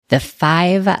the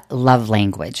 5 love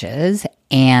languages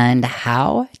and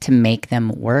how to make them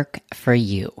work for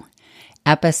you.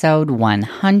 Episode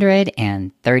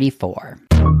 134.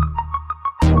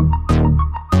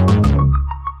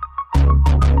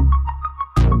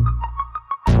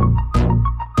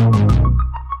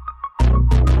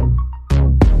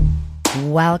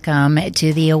 Welcome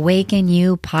to the Awaken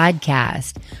You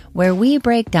podcast, where we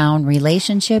break down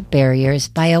relationship barriers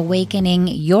by awakening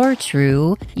your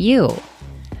true you.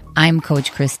 I'm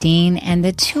Coach Christine, and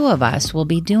the two of us will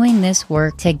be doing this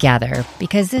work together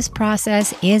because this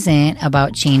process isn't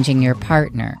about changing your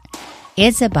partner.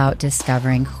 It's about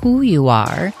discovering who you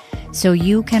are so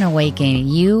you can awaken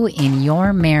you in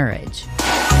your marriage.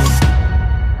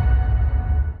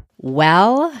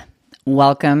 Well,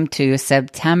 welcome to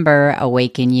September,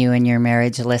 Awaken You in Your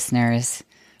Marriage listeners.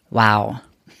 Wow.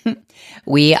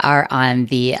 We are on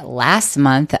the last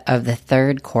month of the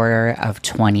third quarter of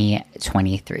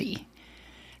 2023.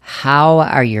 How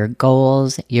are your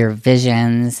goals, your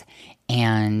visions,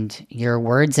 and your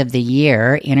words of the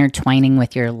year intertwining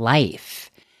with your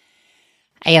life?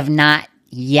 I have not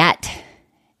yet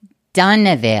done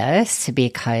this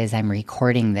because I'm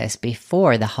recording this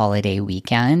before the holiday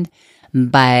weekend,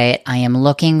 but I am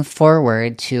looking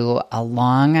forward to a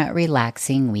long,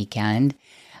 relaxing weekend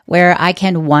where I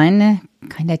can, one,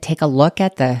 kind of take a look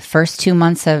at the first 2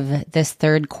 months of this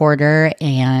third quarter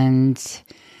and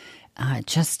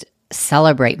just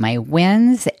celebrate my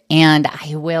wins. And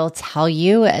I will tell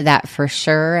you that for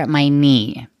sure my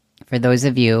knee, for those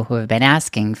of you who have been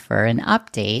asking for an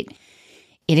update,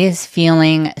 it is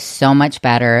feeling so much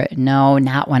better. No,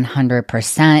 not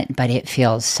 100%, but it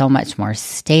feels so much more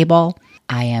stable.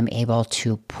 I am able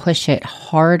to push it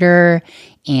harder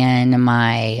in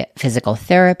my physical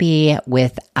therapy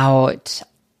without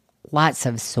lots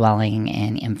of swelling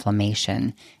and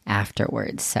inflammation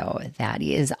afterwards. So that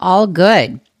is all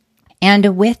good.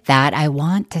 And with that, I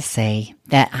want to say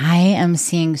that I am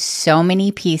seeing so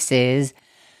many pieces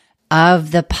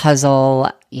of the puzzle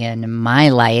in my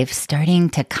life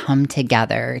starting to come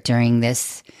together during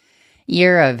this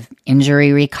year of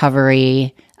injury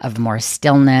recovery, of more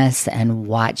stillness, and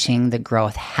watching the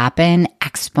growth happen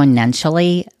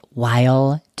exponentially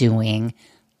while doing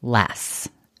less.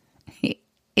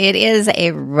 It is a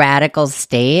radical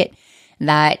state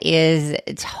that is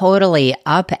totally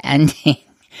upending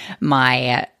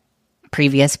my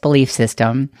previous belief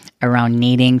system around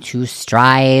needing to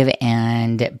strive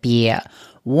and be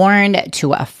worn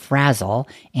to a frazzle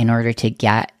in order to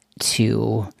get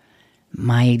to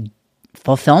my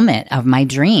fulfillment of my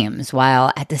dreams,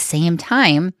 while at the same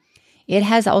time, it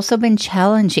has also been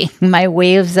challenging my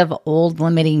waves of old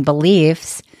limiting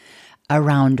beliefs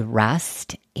around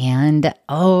rest and,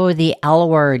 the L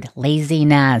word,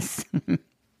 laziness. I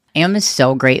am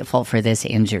so grateful for this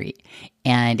injury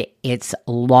and its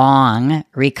long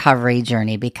recovery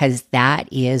journey, because that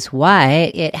is what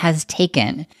it has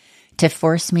taken to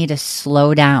force me to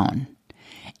slow down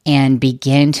and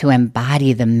begin to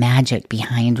embody the magic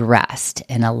behind rest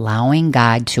and allowing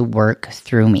God to work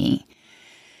through me.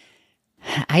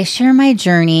 I share my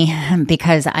journey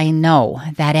because I know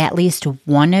that at least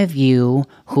one of you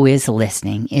who is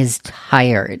listening is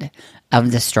tired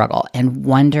of the struggle and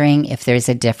wondering if there's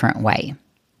a different way.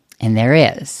 And there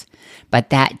is.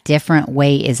 But that different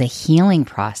way is a healing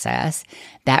process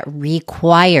that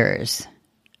requires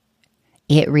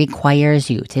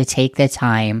you to take the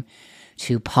time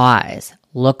to pause,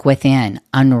 look within,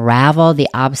 unravel the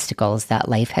obstacles that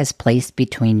life has placed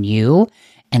between you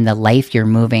and the life you're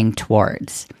moving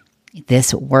towards.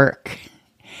 This work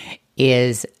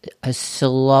is a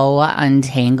slow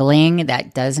untangling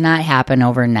that does not happen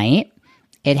overnight.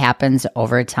 It happens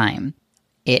over time.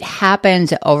 It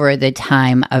happens over the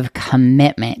time of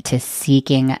commitment to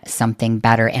seeking something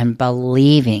better and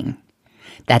believing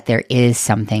that there is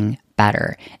something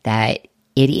better, that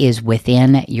it is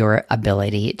within your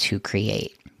ability to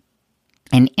create.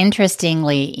 And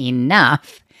interestingly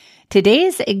enough,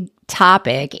 today's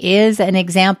topic is an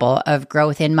example of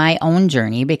growth in my own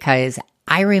journey, because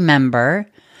I remember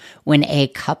when a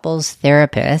couples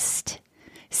therapist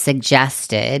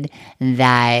suggested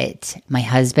that my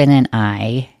husband and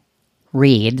I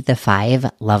read the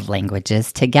 5 love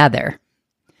languages together.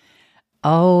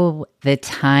 Oh, the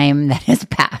time that has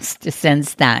passed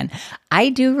since then. I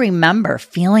do remember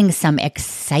feeling some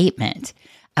excitement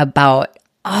about,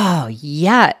 oh,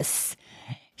 yes,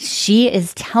 she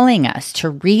is telling us to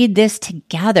read this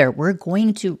together. We're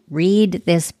going to read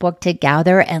this book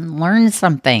together and learn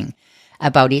something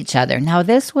about each other. Now,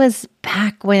 this was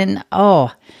back when,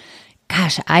 I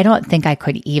don't think I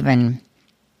could even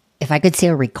if I could see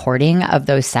a recording of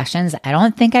those sessions, I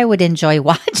don't think I would enjoy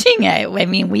watching it. I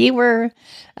mean, we were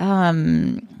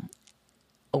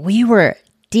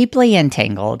deeply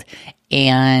entangled,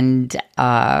 and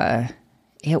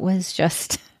it was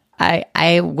just,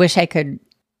 I wish I could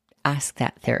ask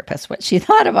that therapist what she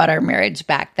thought about our marriage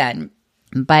back then.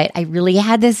 But I really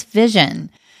had this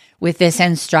vision with this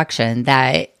instruction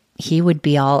that he would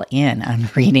be all in on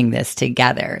reading this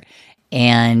together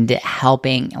and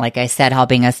helping, like I said,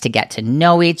 helping us to get to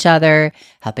know each other,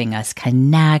 helping us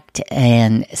connect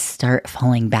and start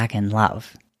falling back in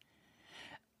love.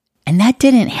 And that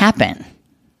didn't happen.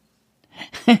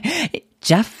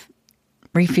 Jeff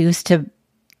refused to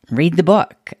read the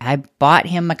book. I bought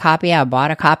him a copy. I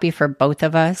bought a copy for both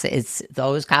of us.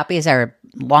 Those copies are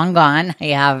long gone. I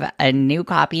have a new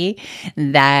copy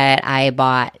that I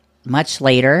bought much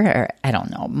later,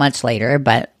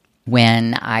 but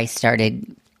when I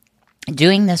started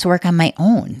doing this work on my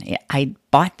own, I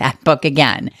bought that book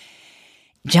again.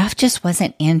 Jeff just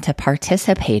wasn't into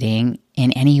participating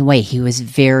in any way. He was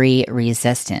very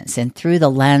resistant. And through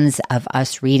the lens of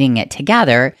us reading it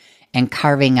together and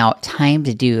carving out time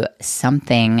to do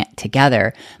something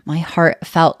together, my heart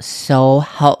felt so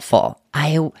helpful.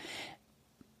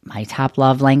 My top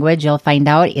love language, you'll find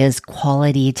out, is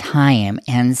quality time.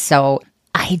 And so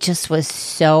I just was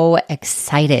so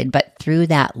excited. But through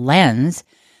that lens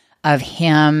of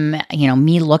him,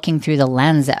 me looking through the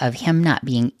lens of him not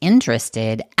being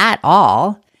interested at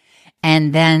all,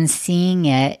 and then seeing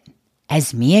it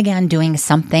as me again doing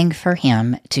something for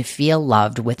him to feel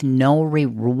loved with no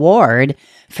reward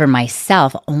for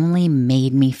myself, only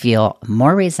made me feel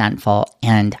more resentful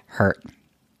and hurt.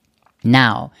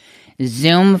 Now,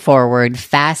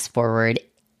 fast forward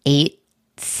 8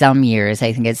 some years.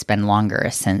 I think it's been longer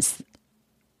since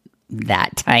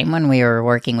that time when we were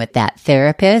working with that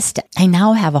therapist. I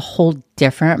now have a whole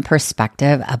different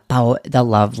perspective about the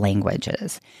love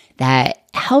languages that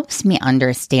helps me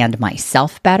understand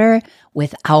myself better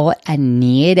without a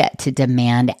need to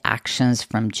demand actions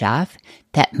from Jeff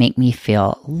that make me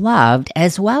feel loved,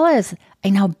 as well as I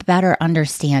now better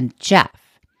understand Jeff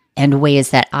and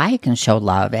ways that I can show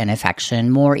love and affection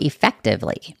more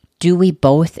effectively. Do we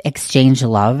both exchange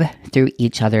love through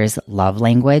each other's love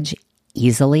language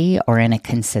easily or in a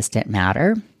consistent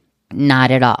manner?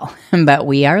 Not at all. But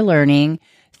we are learning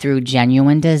through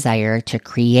genuine desire to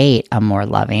create a more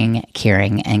loving,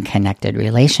 caring, and connected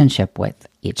relationship with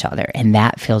each other. And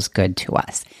that feels good to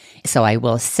us. So I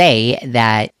will say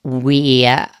that we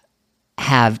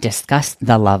have discussed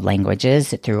the love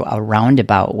languages through a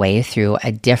roundabout way through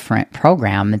a different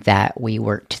program that we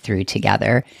worked through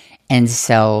together. And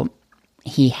so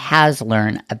he has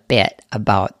learned a bit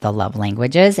about the love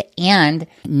languages, and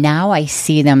now I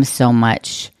see them so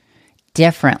much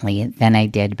differently than I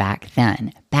did back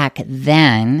then. Back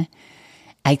then,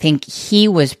 I think he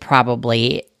was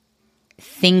probably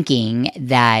thinking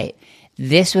that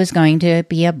this was going to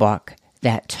be a book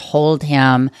that told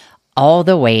him all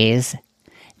the ways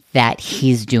that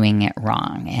he's doing it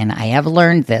wrong. And I have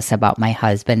learned this about my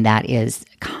husband. That is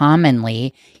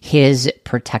commonly his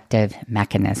protective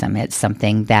mechanism. It's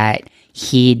something that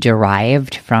he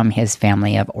derived from his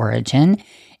family of origin.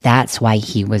 That's why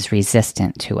he was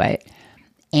resistant to it.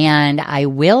 And I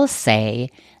will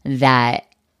say that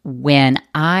when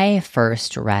I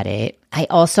first read it, I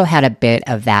also had a bit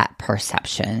of that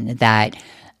perception that,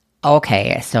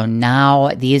 okay, so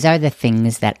now these are the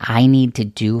things that I need to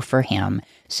do for him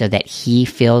so that he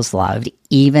feels loved,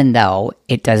 even though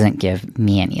it doesn't give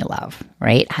me any love,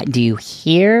 right? Do you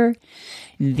hear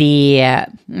the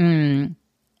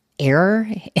error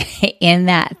in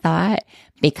that thought?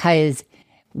 Because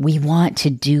we want to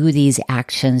do these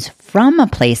actions from a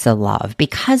place of love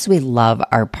because we love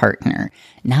our partner,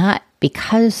 not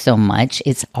because so much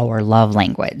it's our love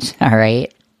language, all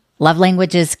right? Love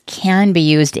languages can be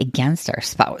used against our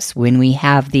spouse when we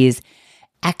have these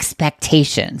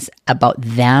expectations about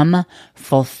them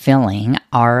fulfilling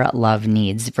our love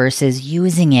needs versus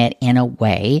using it in a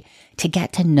way to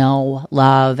get to know,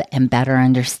 love, and better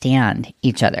understand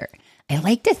each other. I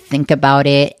like to think about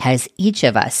it as each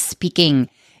of us speaking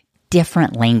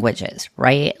different languages,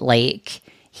 right? Like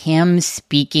him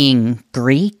speaking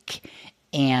Greek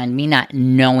and me not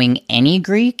knowing any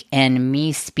Greek, and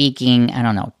me speaking,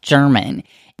 German.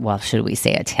 Well, should we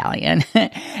say Italian?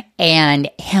 And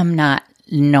him not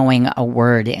knowing a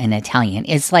word in Italian.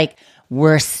 It's like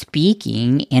we're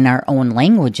speaking in our own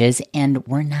languages and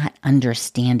we're not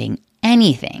understanding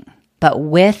anything. But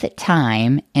with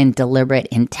time and deliberate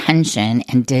intention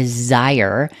and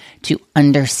desire to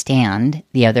understand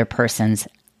the other person's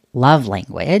love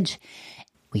language,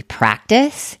 we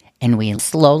practice and we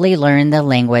slowly learn the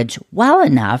language well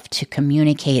enough to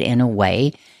communicate in a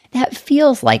way that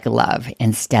feels like love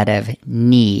instead of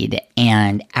need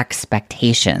and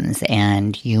expectations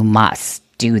and you must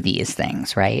do these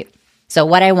things, right? So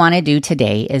what I want to do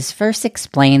today is first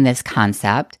explain this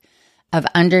concept of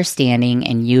understanding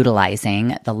and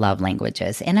utilizing the love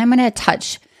languages. And I'm going to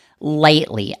touch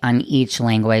lightly on each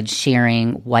language,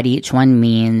 sharing what each one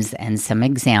means and some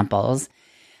examples.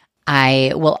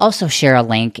 I will also share a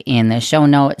link in the show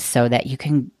notes so that you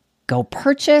can go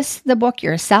purchase the book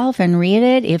yourself and read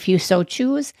it if you so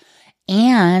choose,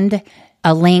 and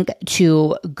a link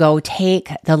to go take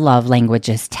the love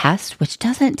languages test, which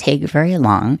doesn't take very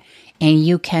long. And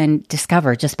you can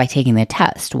discover just by taking the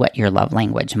test what your love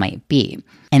language might be.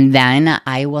 And then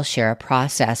I will share a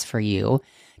process for you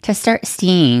to start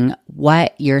seeing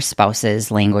what your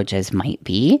spouse's languages might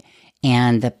be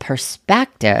and the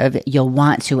perspective you'll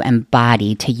want to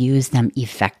embody to use them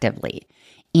effectively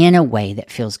in a way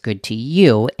that feels good to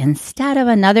you instead of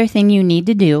another thing you need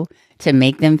to do to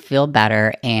make them feel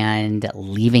better and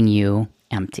leaving you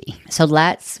empty. So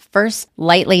let's first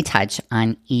lightly touch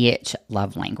on each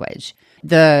love language.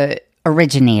 The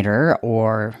originator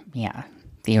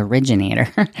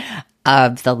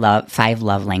of the 5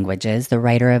 love languages, the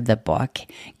writer of the book,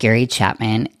 Gary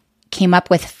Chapman, came up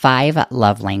with 5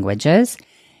 love languages,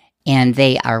 and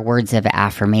they are words of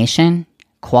affirmation,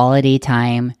 quality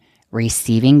time,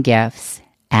 receiving gifts,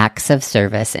 acts of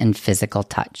service, and physical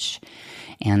touch.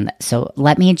 And so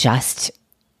let me just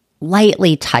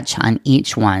lightly touch on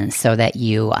each one so that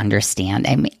you understand.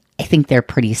 I think they're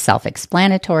pretty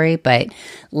self-explanatory, but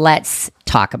let's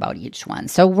talk about each one.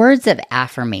 So words of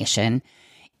affirmation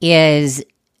is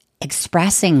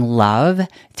expressing love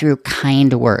through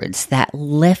kind words that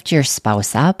lift your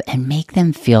spouse up and make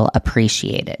them feel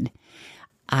appreciated.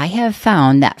 I have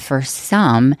found that for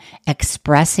some,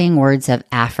 expressing words of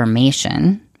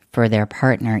affirmation for their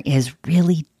partner is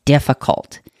really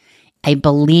difficult. I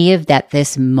believe that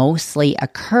this mostly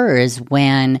occurs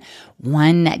when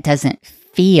one doesn't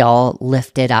feel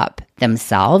lifted up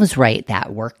themselves, right?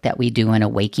 That work that we do in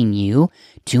Awaken You,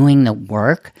 doing the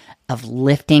work of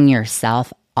lifting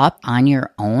yourself up on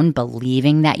your own,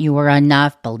 believing that you are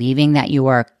enough, believing that you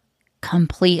are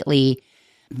completely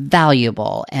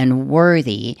valuable and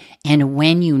worthy. And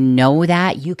when you know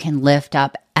that, you can lift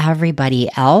up everybody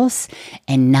else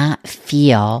and not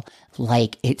feel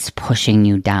like it's pushing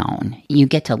you down. You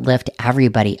get to lift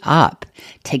everybody up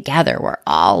together. We're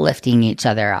all lifting each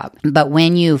other up. But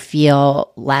when you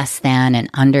feel less than and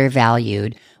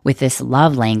undervalued with this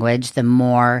love language, the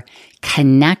more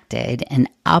connected and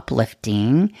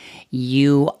uplifting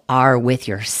you are with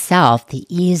yourself, the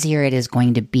easier it is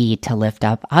going to be to lift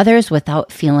up others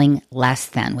without feeling less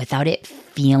than, without it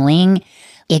feeling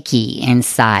icky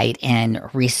inside and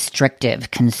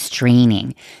restrictive,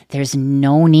 constraining. There's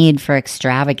no need for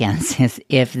extravagance.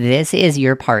 If this is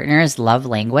your partner's love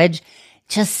language,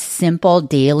 just simple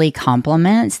daily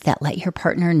compliments that let your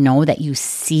partner know that you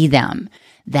see them,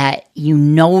 that you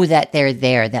know that they're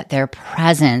there, that their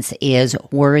presence is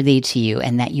worthy to you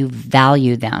and that you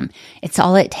value them. It's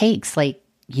all it takes. Like,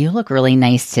 you look really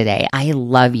nice today. I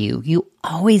love you. You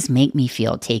always make me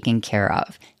feel taken care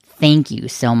of. Thank you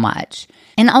so much.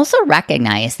 And also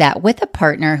recognize that with a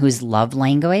partner whose love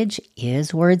language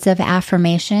is words of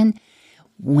affirmation,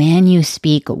 when you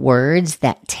speak words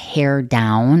that tear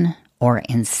down or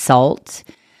insult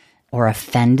or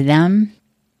offend them,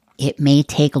 it may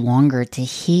take longer to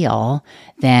heal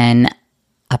than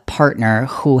a partner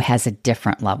who has a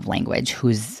different love language,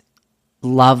 whose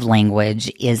love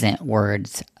language isn't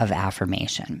words of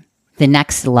affirmation. The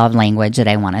next love language that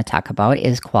I want to talk about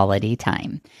is quality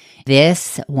time.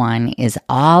 This one is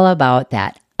all about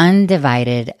that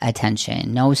undivided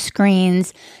attention. No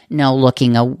screens, no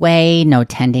looking away, no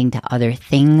tending to other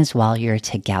things while you're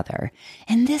together.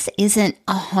 And this isn't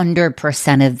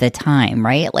 100% of the time,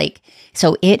 right?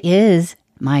 So it is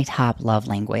my top love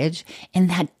language. And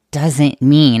that doesn't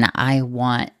mean I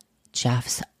want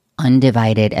Jeff's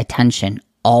undivided attention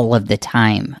all of the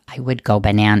time. I would go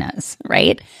bananas,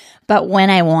 right? But when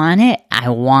I want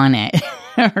it,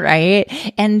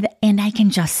 right? And I can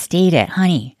just state it,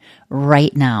 honey,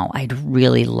 right now, I'd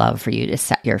really love for you to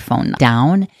set your phone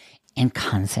down and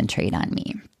concentrate on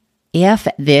me. If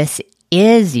this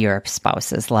is your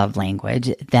spouse's love language,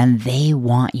 then they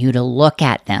want you to look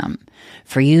at them,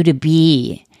 for you to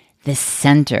be the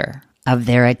center of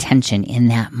their attention in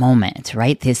that moment,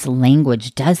 right? This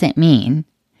language doesn't mean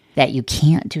that you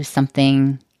can't do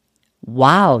something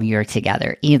while you're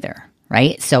together either,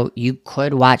 right? So you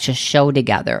could watch a show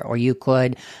together, or you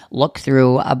could look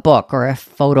through a book or a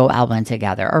photo album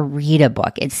together, or read a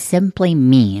book. It simply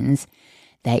means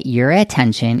that your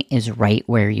attention is right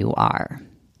where you are.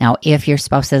 Now, if your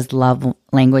spouse's love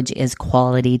language is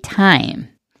quality time,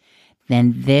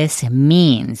 then this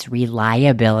means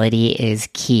reliability is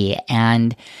key.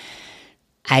 And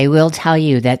I will tell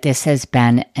you that this has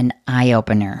been an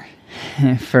eye-opener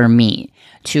for me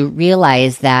to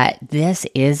realize that this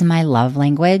is my love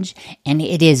language, and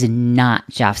it is not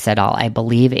Jeff's at all. I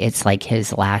believe it's like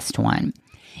his last one.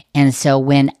 And so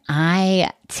when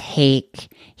I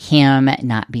take him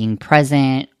not being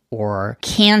present or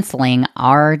canceling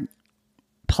our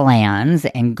plans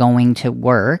and going to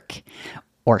work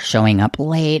or showing up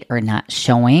late or not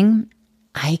showing,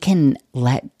 I can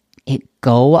let it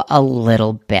go a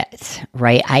little bit,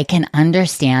 right? I can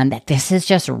understand that this is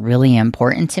just really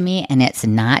important to me and it's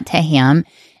not to him,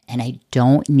 and I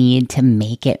don't need to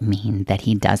make it mean that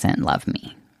he doesn't love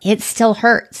me. It still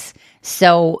hurts.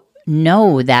 So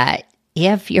know that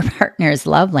if your partner's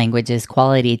love language is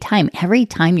quality time, every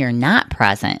time you're not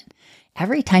present,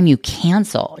 every time you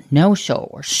cancel, no show,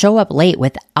 or show up late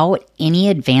without any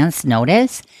advance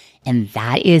notice, and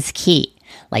that is key.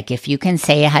 Like if you can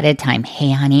say ahead of time,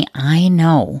 hey, honey, I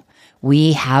know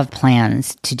we have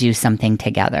plans to do something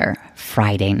together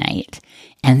Friday night,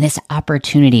 and this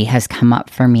opportunity has come up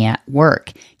for me at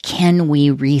work. Can we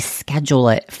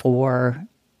reschedule it for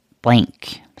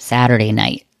blank, Saturday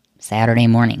night, Saturday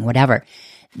morning, whatever?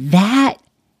 That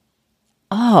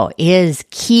is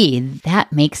key.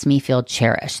 That makes me feel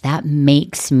cherished. That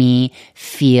makes me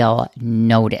feel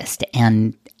noticed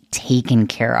and taken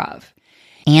care of.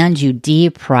 And you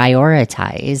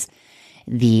deprioritize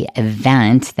the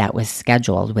event that was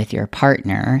scheduled with your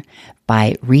partner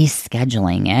by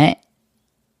rescheduling it,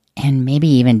 and maybe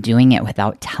even doing it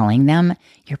without telling them.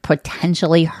 You're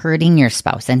potentially hurting your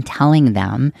spouse and telling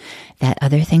them that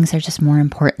other things are just more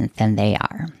important than they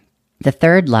are. The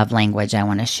third love language I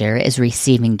want to share is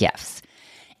receiving gifts.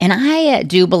 And I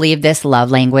do believe this love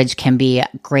language can be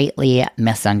greatly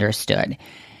misunderstood.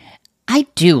 I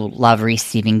do love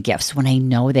receiving gifts when I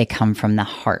know they come from the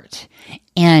heart.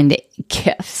 And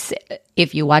gifts,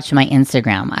 if you watch my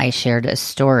Instagram, I shared a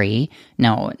story.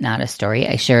 No, not a story.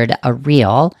 I shared a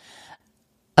reel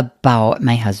about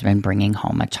my husband bringing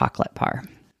home a chocolate bar.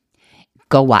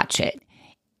 Go watch it.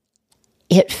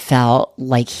 It felt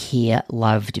like he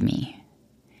loved me,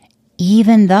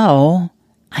 even though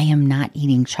I am not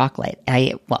eating chocolate.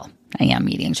 I am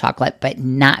eating chocolate, but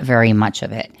not very much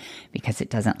of it because it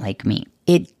doesn't like me.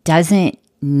 It doesn't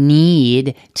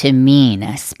need to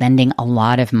mean spending a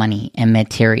lot of money in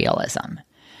materialism.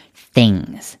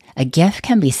 Things. A gift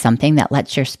can be something that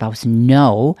lets your spouse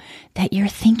know that you're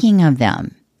thinking of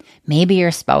them. Maybe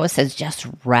your spouse has just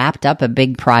wrapped up a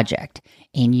big project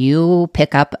and you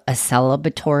pick up a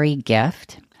celebratory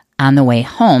gift on the way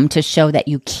home to show that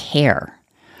you care.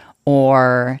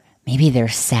 Or maybe they're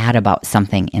sad about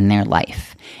something in their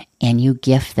life and you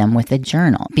gift them with a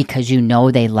journal because you know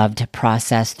they love to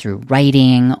process through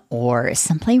writing, or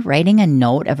simply writing a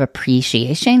note of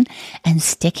appreciation and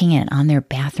sticking it on their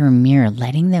bathroom mirror,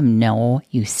 letting them know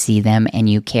you see them and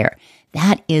you care.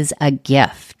 That is a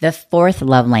gift. The fourth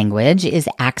love language is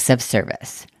acts of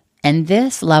service. And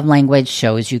this love language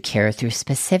shows you care through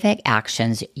specific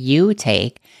actions you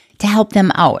take to help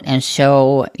them out and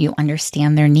show you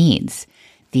understand their needs.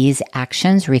 These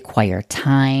actions require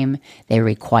time, they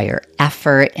require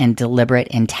effort and deliberate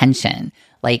intention,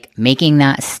 like making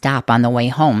that stop on the way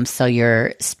home so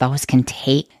your spouse can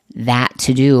take that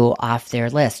to do off their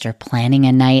list, or planning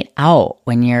a night out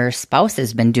when your spouse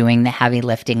has been doing the heavy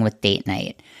lifting with date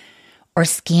night, or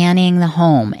scanning the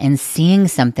home and seeing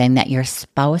something that your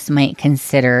spouse might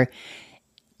consider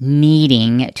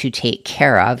needing to take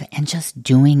care of and just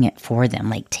doing it for them,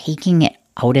 like taking it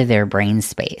out of their brain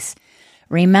space.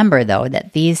 Remember, though,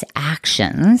 that these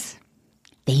actions,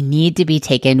 they need to be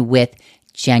taken with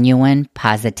genuine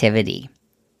positivity,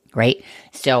 right?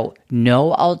 So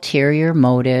no ulterior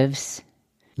motives,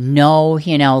 no,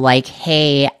 like,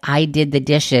 hey, I did the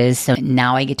dishes, so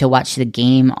now I get to watch the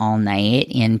game all night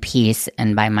in peace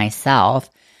and by myself.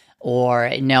 Or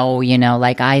no,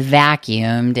 like I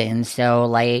vacuumed, and so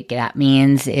like that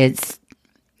means it's,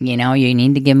 you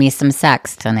need to give me some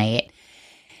sex tonight.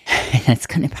 That's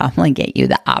going to probably get you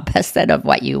the opposite of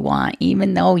what you want,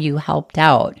 even though you helped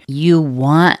out. You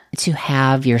want to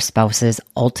have your spouse's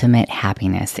ultimate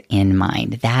happiness in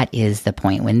mind. That is the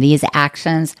point. When these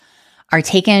actions are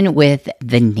taken with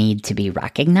the need to be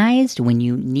recognized, when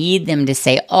you need them to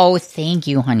say, oh, thank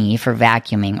you, honey, for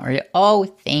vacuuming, or oh,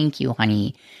 thank you,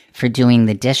 honey, for doing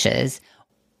the dishes,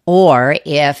 Or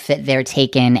if they're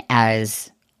taken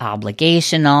as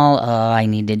obligational, oh, I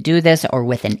need to do this, or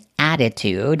with an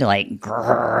attitude like,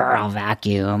 grrr, I'll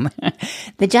vacuum,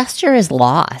 the gesture is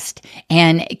lost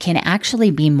and can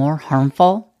actually be more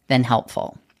harmful than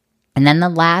helpful. And then the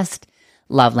last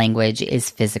love language is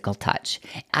physical touch.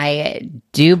 I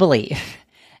do believe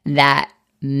that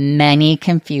many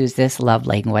confuse this love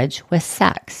language with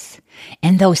sex.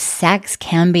 And though sex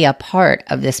can be a part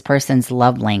of this person's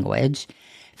love language,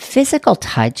 physical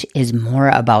touch is more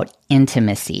about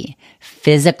intimacy,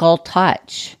 physical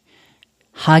touch,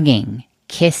 hugging,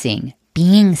 kissing,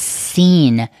 being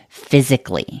seen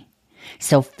physically.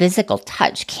 So physical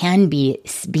touch can be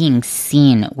being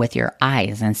seen with your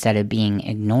eyes instead of being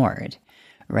ignored,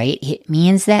 right? It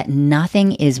means that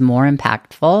nothing is more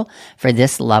impactful for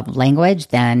this love language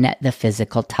than the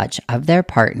physical touch of their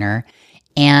partner,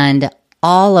 and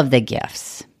all of the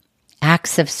gifts,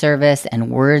 acts of service, and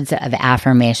words of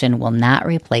affirmation will not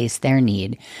replace their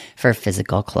need for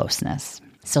physical closeness.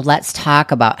 So let's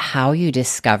talk about how you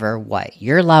discover what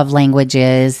your love language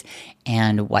is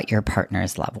and what your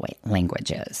partner's love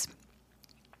language is.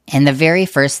 And the very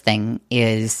first thing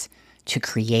is to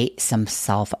create some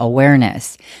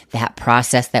self-awareness. That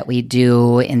process that we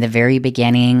do in the very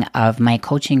beginning of my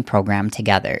coaching program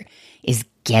together is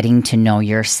getting to know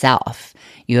yourself.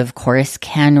 You, of course,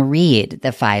 can read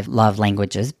the 5 Love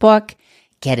Languages book,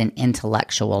 get an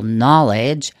intellectual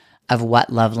knowledge of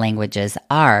what love languages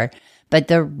are, but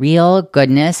the real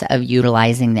goodness of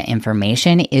utilizing the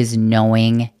information is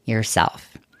knowing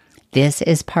yourself. This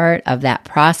is part of that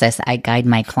process I guide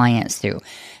my clients through,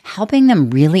 helping them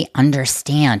really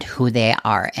understand who they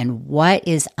are and what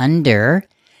is under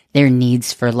their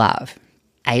needs for love.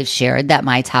 I've shared that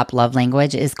my top love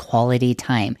language is quality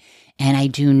time. And I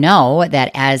do know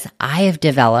that as I have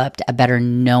developed a better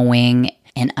knowing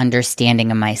and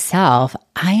understanding of myself,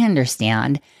 I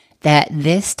understand that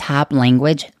this top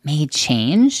language may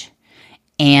change.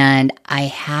 And I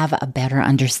have a better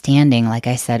understanding, like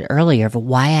I said earlier, of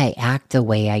why I act the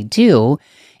way I do.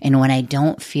 And when I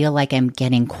don't feel like I'm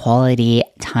getting quality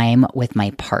time with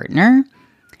my partner,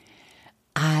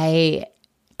 I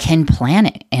can plan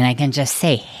it and I can just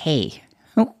say, hey,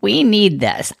 we need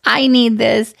this. I need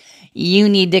this. You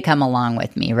need to come along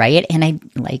with me, right?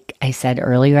 And like I said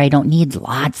earlier, I don't need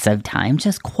lots of time,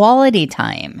 just quality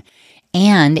time.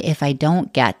 And if I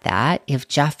don't get that, if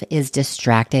Jeff is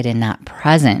distracted and not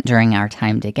present during our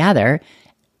time together,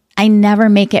 I never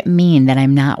make it mean that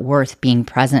I'm not worth being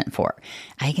present for.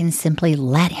 I can simply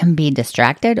let him be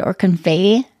distracted or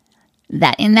convey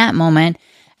that in that moment,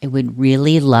 I would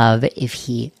really love if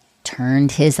he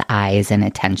turned his eyes and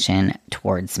attention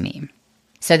towards me.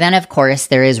 So then, of course,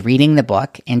 there is reading the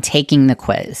book and taking the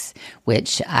quiz,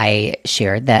 which I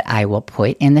shared that I will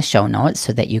put in the show notes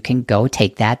so that you can go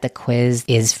take that. The quiz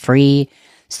is free,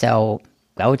 so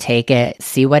go take it,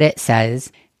 see what it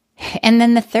says. And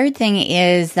then the third thing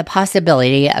is the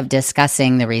possibility of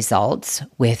discussing the results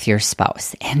with your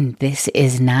spouse. And this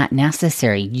is not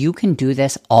necessary. You can do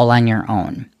this all on your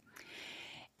own.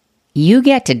 You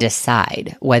get to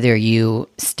decide whether you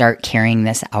start carrying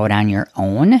this out on your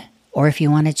own or if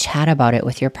you want to chat about it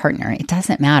with your partner. It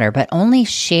doesn't matter, but only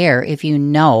share if you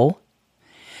know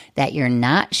that you're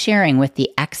not sharing with the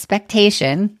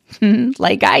expectation,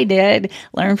 like I did,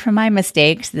 learn from my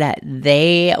mistakes, that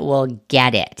they will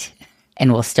get it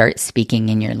and will start speaking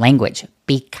in your language.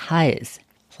 Because,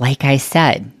 like I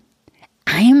said,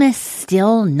 I'm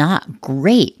still not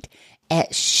great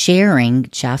at sharing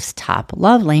Jeff's top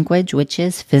love language, which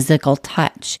is physical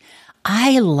touch.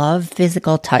 I love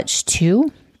physical touch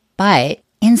too, but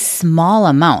in small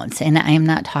amounts. And I am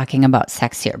not talking about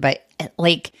sex here, but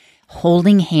like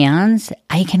holding hands,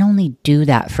 I can only do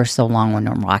that for so long when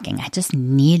I'm walking. I just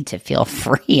need to feel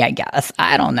free, I guess.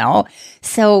 I don't know.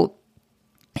 So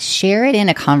share it in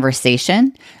a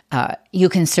conversation. You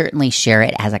can certainly share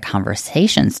it as a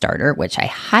conversation starter, which I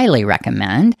highly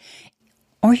recommend.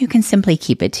 Or you can simply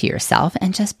keep it to yourself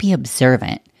and just be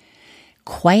observant.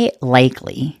 Quite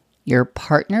likely, your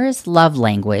partner's love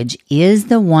language is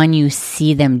the one you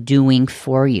see them doing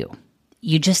for you.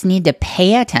 You just need to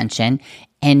pay attention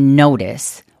and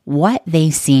notice what they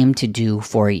seem to do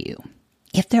for you.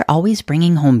 If they're always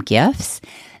bringing home gifts,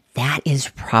 that is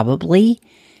probably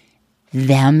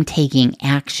them taking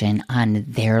action on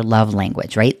their love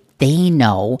language, right? They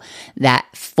know that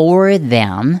for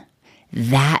them,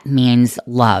 that means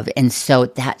love. And so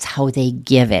that's how they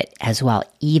give it as well,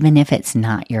 even if it's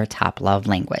not your top love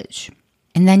language.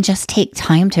 And then just take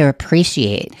time to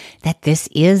appreciate that this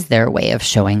is their way of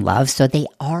showing love. So they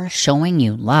are showing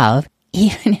you love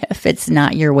Even if it's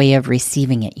not your way of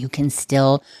receiving it, you can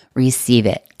still receive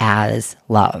it as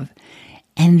love.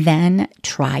 And then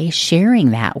try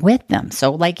sharing that with them.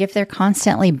 So like if they're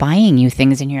constantly buying you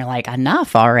things and you're like,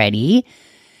 enough already,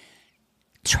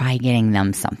 try getting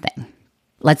them something.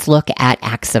 Let's look at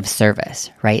acts of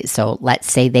service, right? So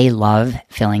let's say they love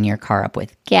filling your car up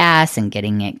with gas and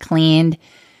getting it cleaned.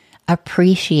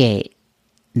 Appreciate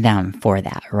them for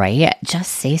that, right?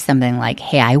 Just say something like,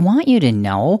 hey, I want you to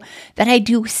know that I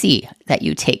do see that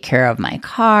you take care of my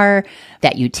car,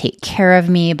 that you take care of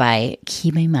me by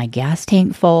keeping my gas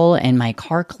tank full and my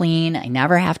car clean. I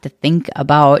never have to think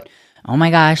about, oh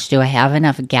my gosh, do I have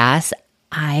enough gas?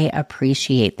 I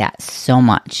appreciate that so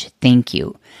much. Thank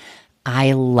you.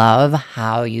 I love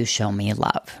how you show me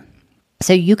love.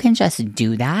 So you can just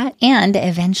do that, and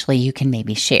eventually you can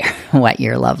maybe share what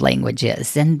your love language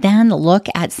is, and then look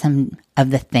at some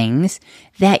of the things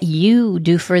that you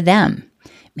do for them.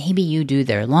 Maybe you do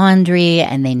their laundry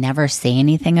and they never say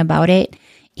anything about it.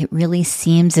 It really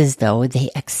seems as though they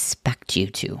expect you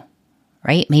to,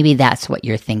 right? Maybe that's what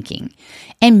you're thinking.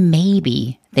 And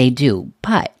maybe they do,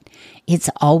 but it's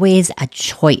always a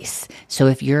choice. So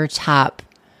if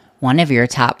one of your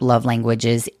top love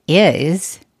languages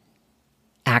is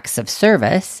acts of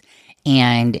service,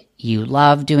 and you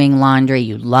love doing laundry,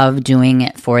 you love doing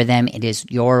it for them, it is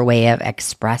your way of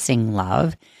expressing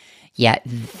love, yet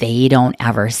they don't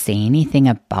ever say anything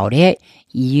about it,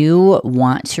 you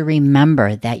want to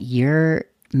remember that you're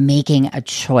making a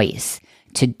choice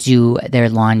to do their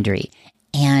laundry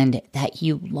and that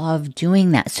you love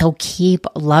doing that. So keep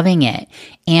loving it.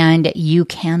 And you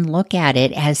can look at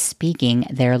it as speaking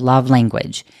their love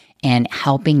language and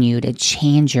helping you to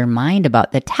change your mind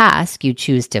about the task you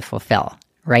choose to fulfill,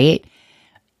 right?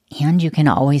 And you can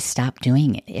always stop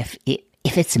doing it.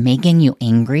 If it's making you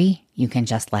angry, you can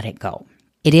just let it go.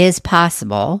 It is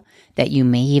possible that you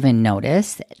may even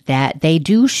notice that they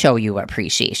do show you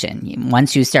appreciation.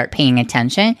 Once you start paying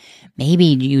attention, maybe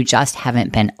you just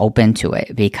haven't been open to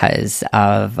it because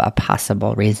of a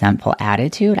possible resentful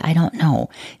attitude. I don't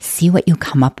know. See what you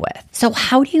come up with. So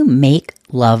how do you make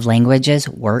love languages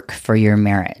work for your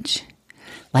marriage?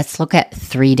 Let's look at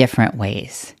 3 different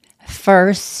ways.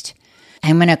 First,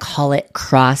 I'm going to call it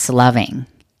cross-loving.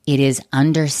 It is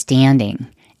understanding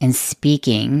and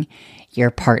speaking your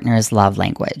partner's love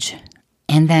language.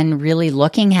 And then really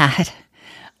looking at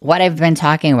what I've been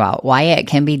talking about, why it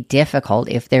can be difficult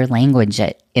if their language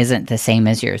isn't the same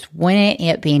as yours. Wouldn't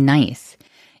it be nice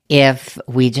if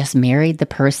we just married the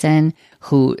person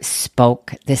who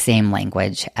spoke the same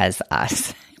language as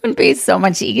us? It would be so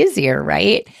much easier,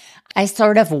 right? I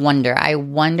sort of wonder. I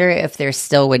wonder if there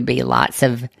still would be lots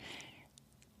of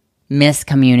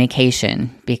miscommunication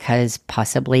because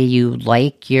possibly you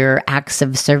like your acts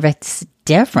of service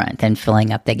different than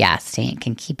filling up the gas tank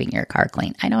and keeping your car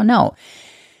clean. I don't know.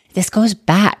 This goes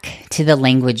back to the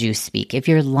language you speak. If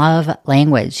your love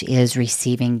language is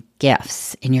receiving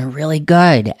gifts and you're really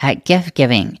good at gift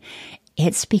giving,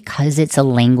 it's because it's a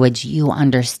language you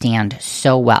understand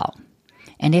so well.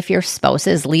 And if your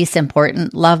spouse's least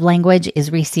important love language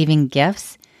is receiving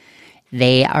gifts,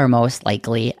 they are most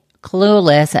likely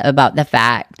clueless about the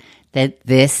fact that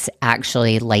this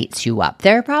actually lights you up.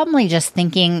 They're probably just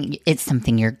thinking it's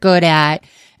something you're good at,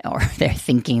 or they're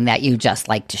thinking that you just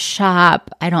like to shop.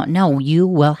 I don't know. You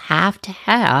will have to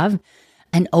have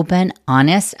an open,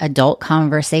 honest adult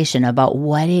conversation about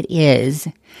what it is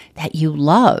that you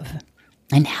love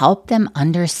and help them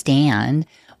understand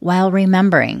while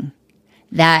remembering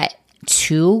that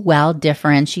 2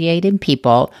 well-differentiated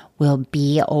people will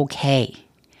be okay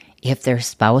if their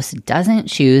spouse doesn't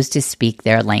choose to speak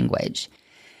their language.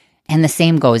 And the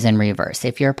same goes in reverse.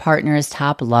 If your partner's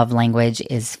top love language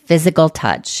is physical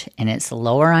touch and it's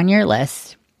lower on your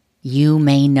list, you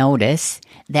may notice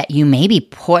that you maybe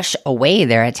push away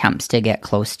their attempts to get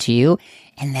close to you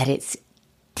and that it's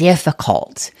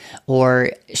difficult.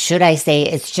 Or should I say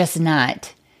it's just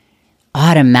not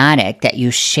automatic that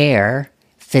you share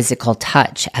physical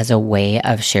touch as a way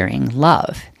of sharing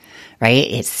love. Right?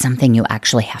 It's something you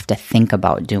actually have to think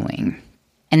about doing.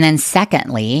 And then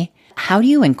secondly, how do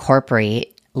you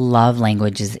incorporate love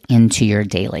languages into your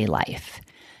daily life?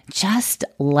 Just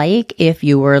like if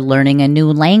you were learning a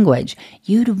new language,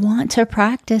 you'd want to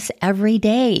practice every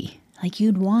day. Like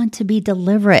you'd want to be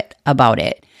deliberate about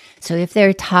it. So if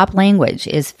their top language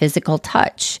is physical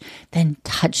touch, then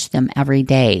touch them every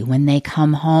day. When they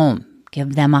come home,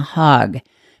 give them a hug.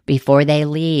 Before they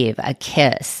leave, a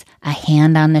kiss, a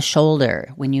hand on the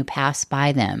shoulder when you pass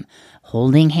by them,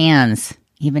 holding hands,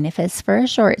 even if it's for a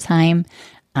short time,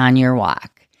 on your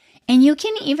walk. And you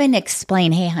can even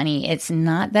explain, hey, honey, it's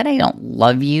not that I don't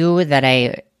love you, that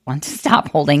I want to stop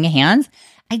holding hands.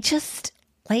 I just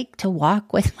like to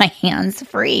walk with my hands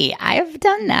free. I've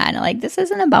done that. Like, this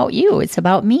isn't about you. It's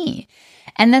about me.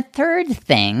 And the third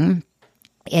thing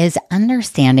is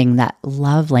understanding that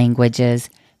love languages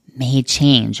may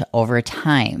change over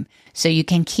time. So you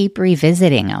can keep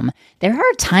revisiting them. There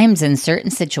are times in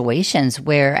certain situations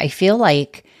where I feel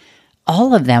like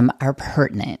all of them are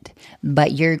pertinent,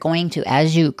 but you're going to,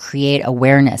 as you create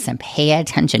awareness and pay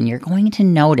attention, you're going to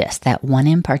notice that one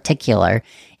in particular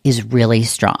is really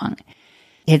strong.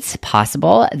 It's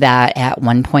possible that at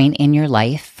one point in your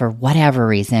life, for whatever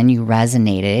reason, you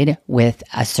resonated with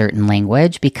a certain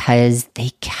language because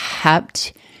they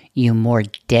kept you more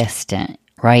distant,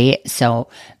 right? So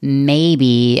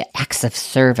maybe acts of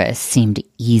service seemed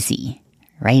easy,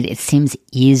 right? It seems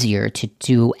easier to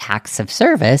do acts of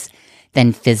service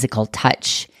than physical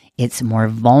touch. It's more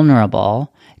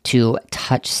vulnerable to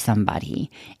touch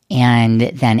somebody. And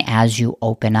then as you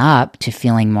open up to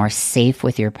feeling more safe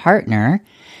with your partner,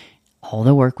 all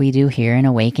the work we do here in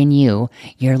Awaken You,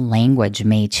 your language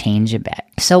may change a bit.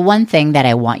 So one thing that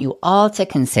I want you all to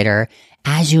consider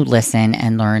as you listen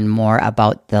and learn more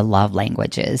about the love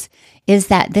languages is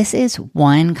that this is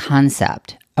one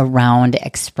concept around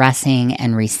expressing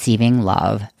and receiving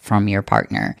love from your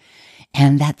partner.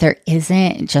 And that there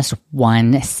isn't just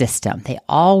one system. They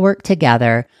all work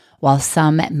together, while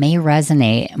some may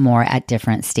resonate more at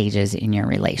different stages in your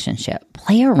relationship.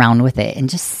 Play around with it and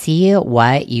just see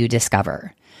what you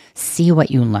discover. See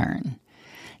what you learn.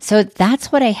 So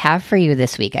that's what I have for you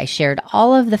this week. I shared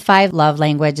all of the 5 love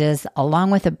languages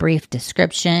along with a brief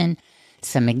description,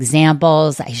 some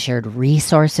examples. I shared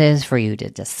resources for you to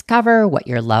discover what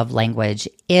your love language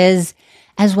is,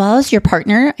 as well as your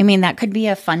partner. I mean, that could be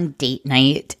a fun date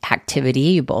night activity.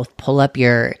 You both pull up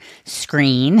your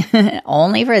screen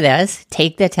only for this,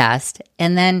 take the test,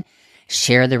 and then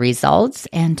share the results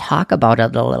and talk about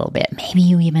it a little bit. Maybe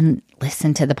you even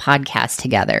listen to the podcast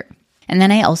together. And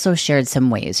then I also shared some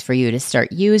ways for you to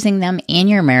start using them in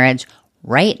your marriage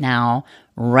right now,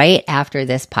 right after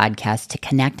this podcast, to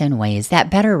connect in ways that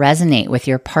better resonate with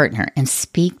your partner and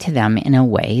speak to them in a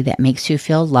way that makes you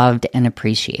feel loved and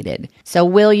appreciated. So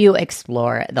will you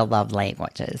explore the love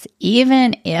languages,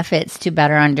 even if it's to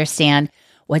better understand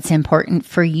what's important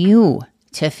for you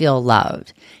to feel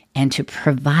loved and to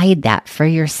provide that for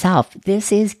yourself?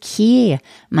 This is key,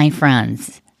 my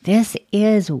friends. This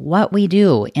is what we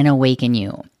do in Awaken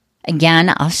You.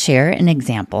 Again, I'll share an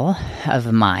example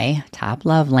of my top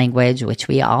love language, which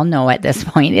we all know at this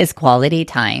point is quality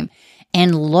time,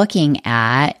 and looking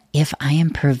at if I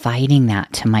am providing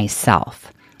that to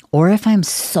myself or if I'm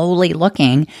solely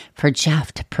looking for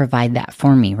Jeff to provide that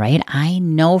for me, right? I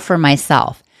know for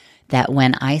myself that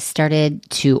when I started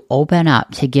to open up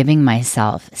to giving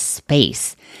myself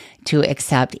space to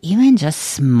accept even just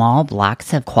small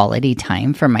blocks of quality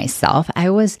time for myself,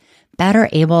 I was better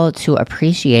able to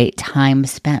appreciate time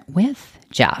spent with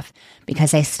Jeff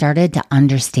because I started to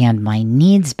understand my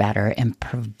needs better and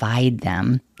provide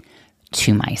them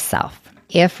to myself.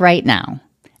 If right now,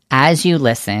 as you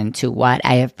listen to what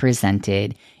I have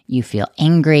presented, you feel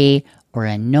angry or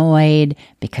annoyed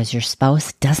because your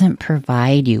spouse doesn't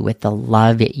provide you with the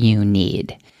love you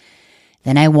need,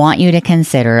 then I want you to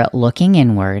consider looking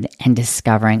inward and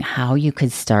discovering how you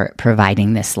could start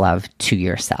providing this love to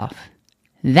yourself.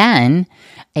 Then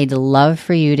I'd love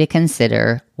for you to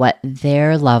consider what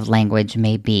their love language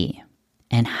may be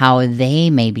and how they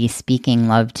may be speaking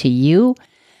love to you,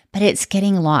 but it's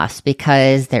getting lost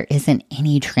because there isn't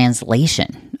any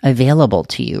translation available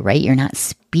to you, right? You're not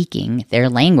speaking their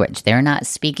language. They're not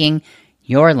speaking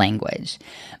your language.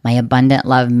 My Abundant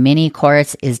Love mini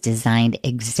course is designed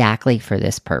exactly for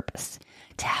this purpose,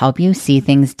 to help you see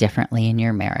things differently in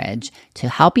your marriage, to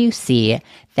help you see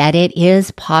that it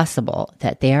is possible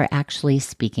that they are actually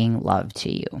speaking love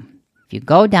to you. If you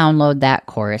go download that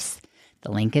course,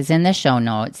 the link is in the show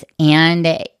notes,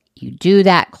 and you do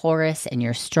that course and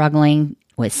you're struggling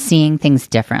with seeing things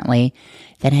differently,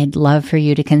 then I'd love for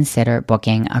you to consider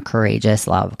booking a Courageous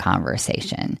Love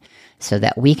conversation so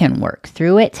that we can work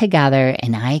through it together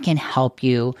and I can help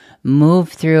you move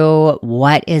through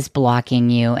what is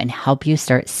blocking you and help you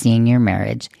start seeing your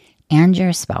marriage and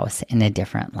your spouse in a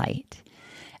different light.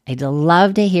 I'd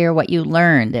love to hear what you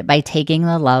learned by taking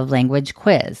the love language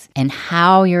quiz and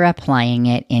how you're applying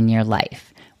it in your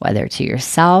life, whether to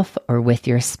yourself or with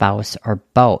your spouse or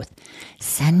both.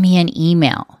 Send me an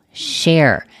email,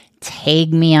 share,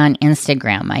 tag me on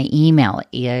Instagram. My email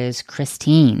is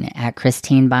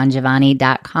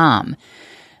Christine@ChristineBongiovanni.com.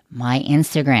 My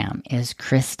Instagram is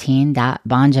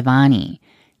Christine.Bongiovanni.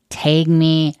 Tag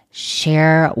me,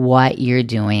 share what you're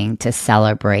doing to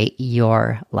celebrate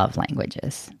your love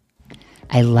languages.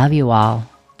 I love you all.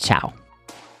 Ciao.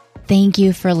 Thank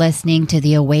you for listening to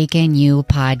the Awaken You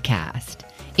podcast.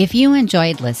 If you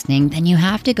enjoyed listening, then you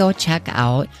have to go check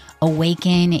out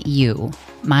Awaken You,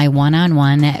 my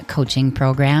one-on-one coaching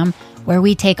program, where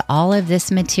we take all of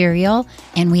this material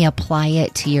and we apply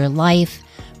it to your life,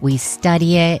 we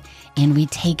study it, and we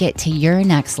take it to your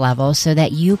next level so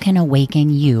that you can awaken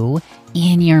you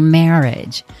in your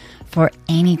marriage. For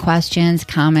any questions,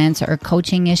 comments, or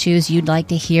coaching issues you'd like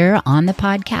to hear on the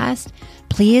podcast,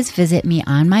 please visit me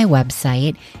on my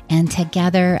website, and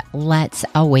together, let's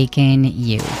awaken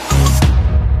you.